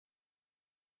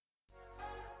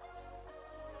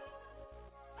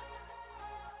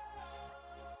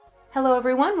Hello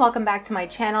everyone, welcome back to my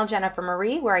channel, Jennifer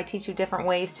Marie, where I teach you different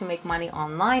ways to make money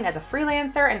online as a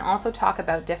freelancer and also talk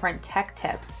about different tech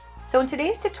tips. So in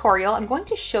today's tutorial, I'm going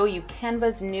to show you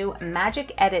Canva's new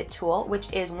Magic Edit tool,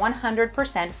 which is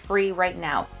 100% free right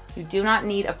now. You do not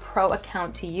need a pro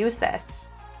account to use this.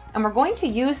 And we're going to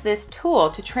use this tool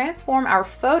to transform our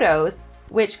photos,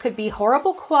 which could be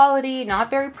horrible quality, not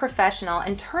very professional,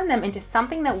 and turn them into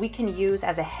something that we can use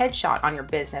as a headshot on your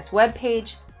business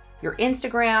webpage, your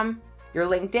Instagram, your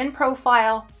LinkedIn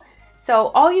profile. So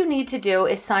all you need to do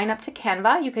is sign up to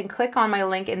Canva. You can click on my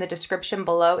link in the description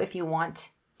below if you want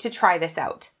to try this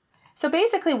out. So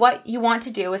basically what you want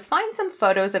to do is find some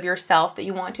photos of yourself that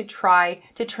you want to try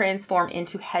to transform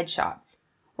into headshots.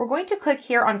 We're going to click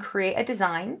here on Create a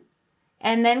Design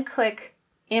and then click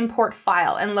Import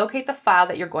File and locate the file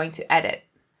that you're going to edit.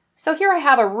 So here I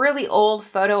have a really old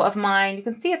photo of mine. You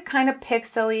can see it's kind of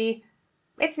pixely.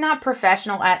 It's not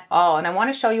professional at all, and I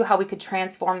want to show you how we could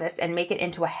transform this and make it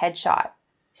into a headshot.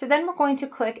 So then we're going to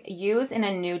click Use in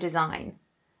a New Design.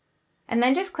 And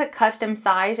then just click Custom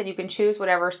Size, and you can choose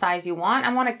whatever size you want.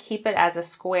 I want to keep it as a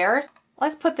square.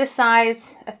 Let's put this size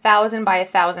 1000 by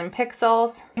 1000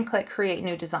 pixels and click Create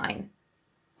New Design.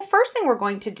 The first thing we're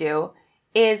going to do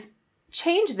is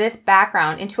change this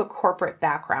background into a corporate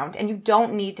background, and you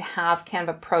don't need to have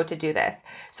Canva Pro to do this.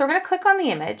 So we're going to click on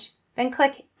the image, then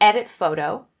click Edit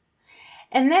Photo.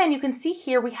 And then you can see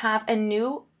here we have a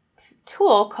new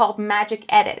tool called Magic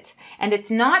Edit. And it's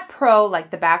not Pro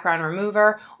like the background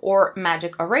remover or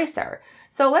Magic Eraser.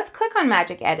 So let's click on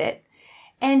Magic Edit.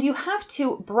 And you have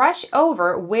to brush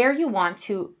over where you want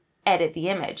to edit the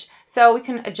image. So we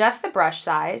can adjust the brush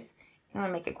size. I'm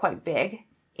going to make it quite big.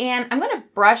 And I'm going to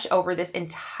brush over this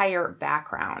entire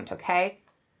background, okay?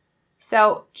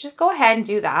 So just go ahead and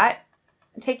do that.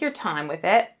 Take your time with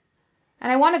it.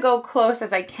 And I want to go close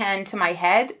as I can to my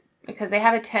head because they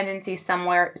have a tendency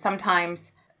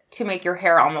sometimes to make your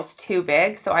hair almost too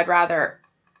big. So I'd rather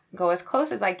go as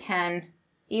close as I can,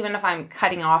 even if I'm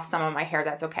cutting off some of my hair,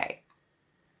 that's okay.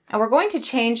 And we're going to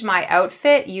change my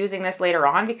outfit using this later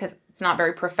on because it's not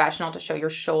very professional to show your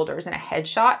shoulders in a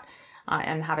headshot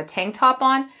and have a tank top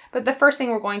on. But the first thing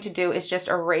we're going to do is just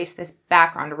erase this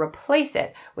background to replace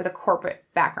it with a corporate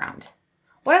background.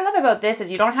 What I love about this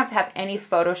is you don't have to have any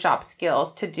Photoshop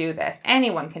skills to do this.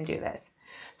 Anyone can do this.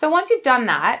 So once you've done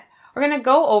that, we're going to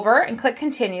go over and click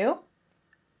Continue.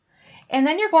 And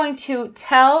then you're going to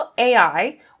tell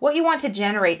AI what you want to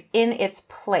generate in its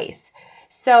place.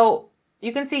 So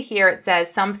you can see here it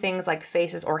says some things like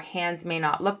faces or hands may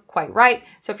not look quite right.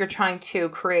 So if you're trying to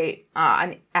create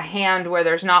a hand where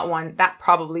there's not one, that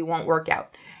probably won't work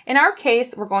out. In our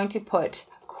case, we're going to put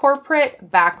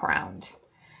corporate background.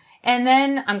 And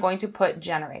then I'm going to put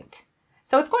generate.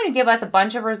 So it's going to give us a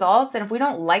bunch of results. And if we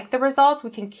don't like the results,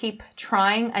 we can keep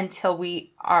trying until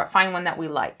we find one that we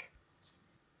like.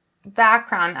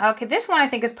 Background. Okay, this one I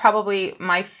think is probably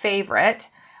my favorite.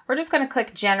 We're just going to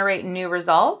click generate new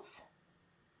results.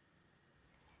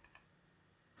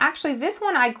 Actually, this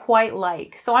one I quite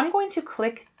like. So I'm going to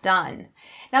click done.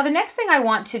 Now the next thing I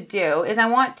want to do is I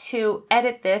want to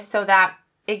edit this so that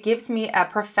it gives me a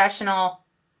professional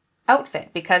outfit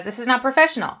because this is not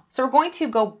professional. So we're going to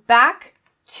go back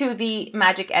to the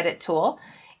Magic Edit tool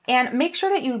and make sure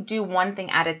that you do one thing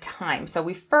at a time. So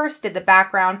we first did the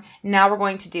background. Now we're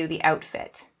going to do the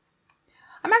outfit.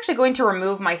 I'm actually going to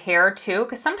remove my hair too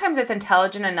because sometimes it's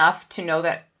intelligent enough to know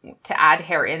that to add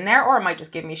hair in there, or it might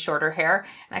just give me shorter hair.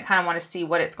 And I kind of want to see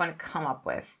what it's going to come up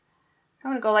with.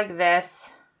 I'm going to go like this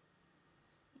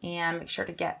and make sure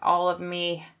to get all of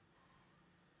me.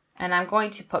 And I'm going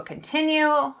to put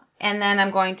continue. And then I'm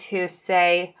going to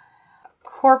say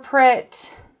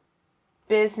corporate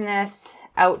business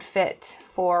outfit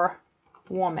for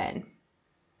woman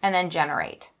and then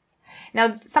generate.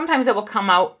 Now, sometimes it will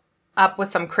come up with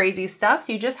some crazy stuff.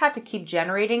 So you just have to keep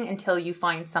generating until you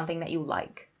find something that you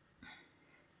like.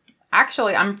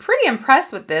 Actually, I'm pretty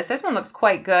impressed with this. This one looks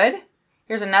quite good.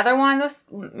 Here's another one. This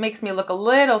makes me look a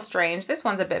little strange. This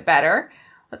one's a bit better.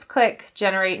 Let's click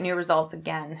generate new results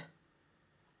again.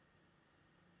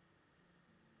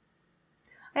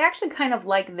 I actually kind of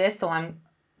like this one,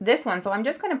 so I'm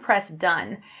just going to press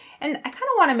done. And I kind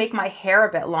of want to make my hair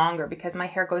a bit longer because my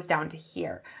hair goes down to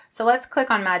here. So let's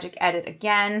click on Magic Edit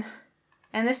again.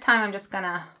 And this time I'm just going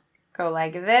to go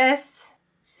like this,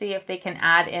 see if they can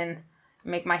add in,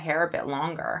 make my hair a bit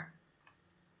longer.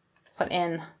 Put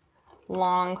in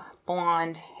long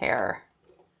blonde hair.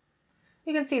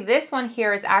 You can see this one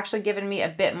here is actually giving me a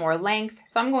bit more length.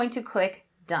 So I'm going to click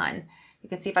done. You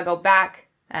can see if I go back,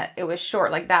 it was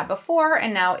short like that before,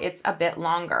 and now it's a bit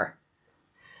longer.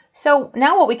 So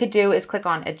now what we could do is click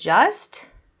on adjust,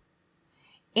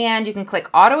 And you can click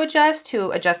auto adjust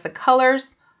to adjust the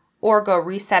colors or go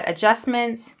reset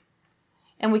adjustments.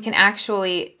 And we can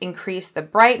actually increase the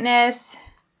brightness,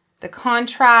 the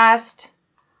contrast,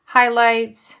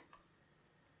 highlights.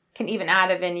 Can even add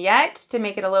a vignette to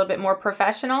make it a little bit more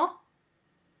professional.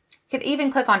 You could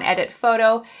even click on edit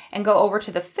photo and go over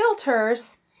to the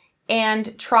filters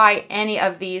and try any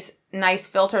of these nice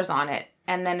filters on it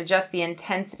and then adjust the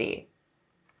intensity.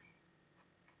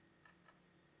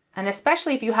 And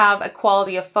especially if you have a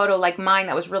quality of photo like mine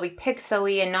that was really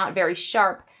pixely and not very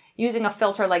sharp, using a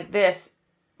filter like this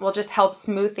will just help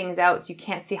smooth things out so you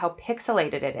can't see how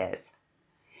pixelated it is.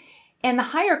 And the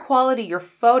higher quality your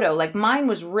photo, like mine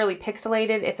was really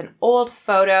pixelated, it's an old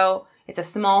photo, it's a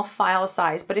small file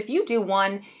size, but if you do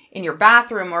one in your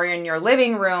bathroom or in your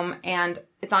living room and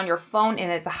it's on your phone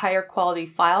and it's a higher quality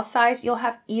file size, you'll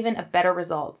have even a better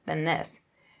result than this.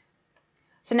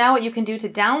 So now what you can do to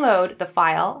download the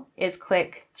file is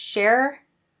click Share,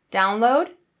 Download,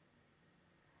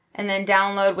 and then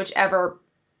download whichever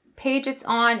page it's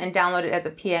on and download it as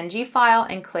a PNG file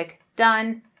and click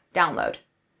Done, Download.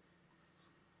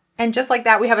 And just like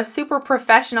that, we have a super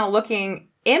professional looking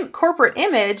corporate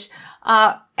image,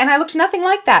 and I looked nothing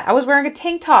like that. I was wearing a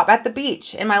tank top at the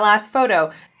beach in my last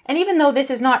photo. And even though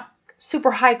this is not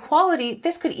super high quality,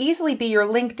 this could easily be your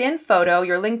LinkedIn photo,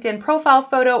 your LinkedIn profile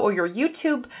photo, or your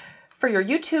YouTube for your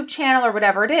YouTube channel or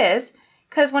whatever it is.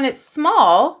 Because when it's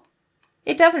small,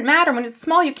 it doesn't matter. When it's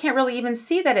small, you can't really even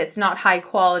see that it's not high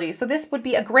quality. So this would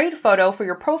be a great photo for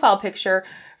your profile picture,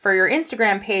 for your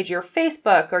Instagram page, your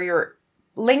Facebook, or your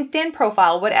LinkedIn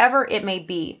profile, whatever it may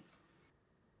be.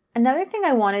 Another thing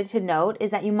I wanted to note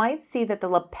is that you might see that the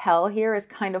lapel here is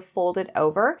kind of folded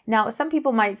over. Now, some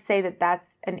people might say that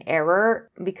that's an error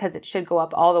because it should go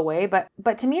up all the way,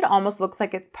 but to me, it almost looks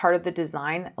like it's part of the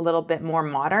design, a little bit more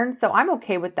modern. So I'm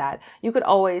okay with that. You could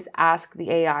always ask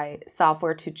the AI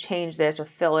software to change this or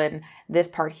fill in this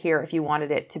part here if you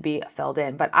wanted it to be filled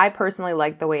in. But I personally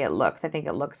like the way it looks. I think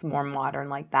it looks more modern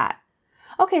like that.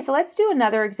 Okay, so let's do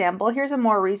another example. Here's a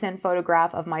more recent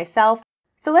photograph of myself.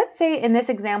 So let's say in this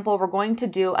example, we're going to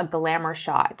do a glamour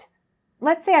shot.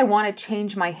 Let's say I want to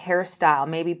change my hairstyle,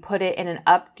 maybe put it in an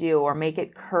updo or make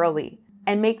it curly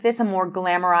and make this a more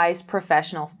glamorized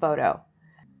professional photo.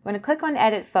 I'm going to click on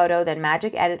edit photo, then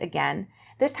magic edit again.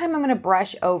 This time I'm going to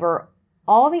brush over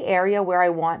all the area where I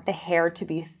want the hair to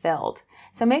be filled.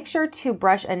 So make sure to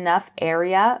brush enough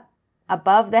area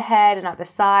above the head and at the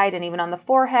side and even on the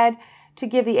forehead to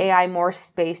give the AI more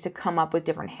space to come up with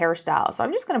different hairstyles. So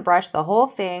I'm just going to brush the whole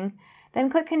thing, then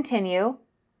click continue.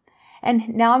 And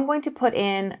now I'm going to put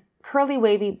in curly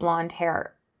wavy blonde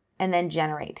hair and then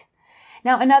generate.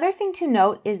 Now another thing to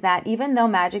note is that even though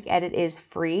Magic Edit is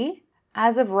free,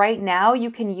 as of right now,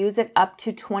 you can use it up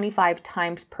to 25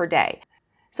 times per day.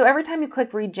 So every time you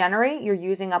click regenerate, you're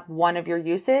using up one of your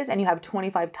uses and you have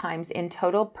 25 times in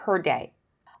total per day.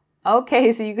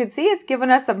 Okay, so you can see it's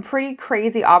given us some pretty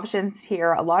crazy options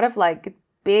here. A lot of like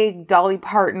big Dolly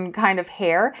Parton kind of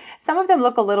hair. Some of them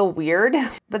look a little weird,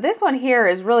 but this one here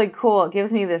is really cool. It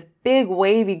gives me this big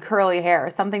wavy curly hair,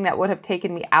 something that would have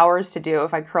taken me hours to do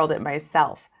if I curled it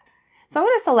myself. So I'm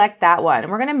going to select that one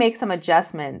and we're going to make some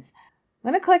adjustments.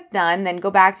 I'm going to click done, then go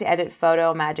back to edit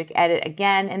photo, magic edit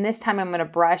again, and this time I'm going to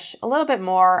brush a little bit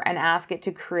more and ask it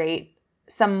to create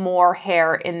some more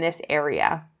hair in this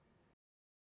area.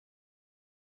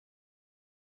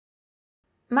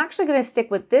 I'm actually going to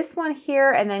stick with this one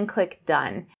here and then click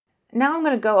done. Now I'm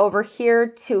going to go over here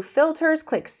to filters,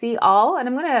 click see all, and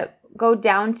I'm going to go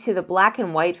down to the black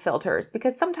and white filters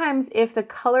because sometimes if the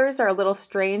colors are a little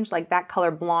strange, like that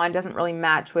color blonde doesn't really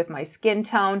match with my skin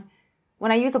tone,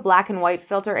 when I use a black and white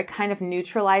filter, it kind of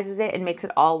neutralizes it and makes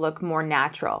it all look more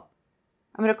natural.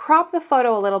 I'm going to crop the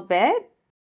photo a little bit,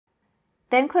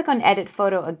 then click on edit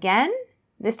photo again.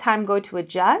 This time go to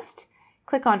adjust,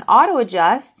 click on auto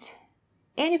adjust,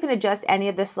 and you can adjust any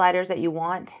of the sliders that you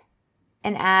want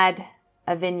and add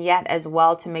a vignette as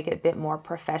well to make it a bit more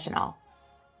professional.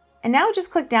 And now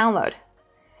just click download.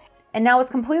 And now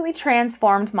it's completely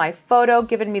transformed my photo,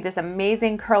 given me this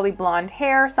amazing curly blonde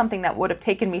hair, something that would have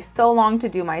taken me so long to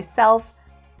do myself.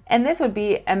 And this would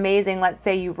be amazing. Let's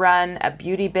say you run a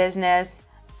beauty business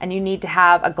and you need to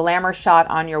have a glamour shot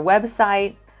on your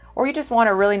website, or you just want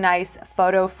a really nice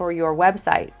photo for your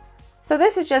website. So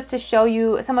this is just to show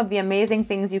you some of the amazing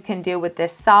things you can do with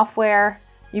this software.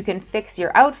 You can fix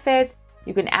your outfits,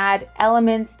 you can add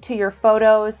elements to your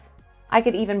photos. I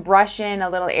could even brush in a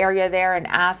little area there and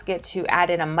ask it to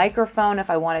add in a microphone if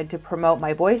I wanted to promote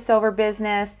my voiceover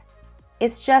business.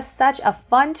 It's just such a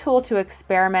fun tool to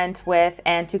experiment with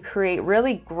and to create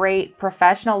really great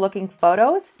professional looking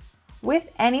photos with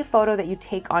any photo that you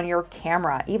take on your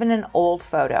camera, even an old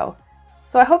photo.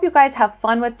 So I hope you guys have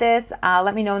fun with this.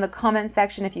 Let me know in the comment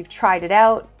section if you've tried it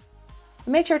out.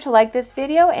 Make sure to like this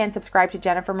video and subscribe to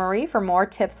Jennifer Marie for more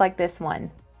tips like this one.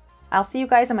 I'll see you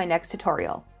guys in my next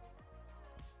tutorial.